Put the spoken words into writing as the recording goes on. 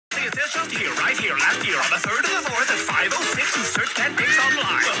just here, right here, last year, on the 3rd of the 4th at 5:06, and search Cat Picks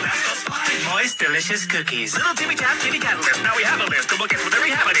online. Well, that's just fine. Moist, delicious cookies. Little Timmy Cat, kitty cat list. Now we have a list, and we'll get whatever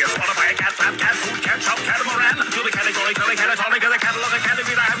we have it is. Wanna buy a cat flap, cat food, cat shop, catamaran, Julie category, curly catatonic, the catalog of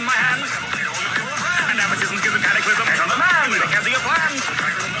categories I have in my hand. And nepotism gives a cataclysm. On the man, with a cat see a plan.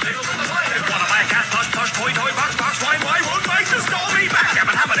 Wanna buy a cat plush, toy, box, why won't Mike's call me back?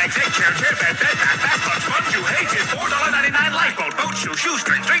 Have an egg, take chair, bed, back, lunch, fun, you hate it. $4.99 lifeboat, boat shoe,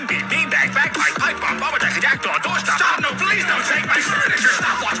 shoestring, string bean, beanbag, bagpipe, pipe bomb, bomber jacket, jackdaw, doorstop. Stop, no, please don't take my furniture.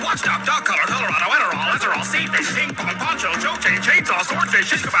 Stopwatch, watchdog, dog collar, Colorado, Adderall, seatbase, ping pong, poncho, choke chain, chainsaw, swordfish,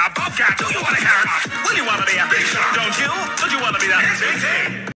 shish kebab, bobcat. Do you want a carrot? Will you want to be a big shot? Don't you?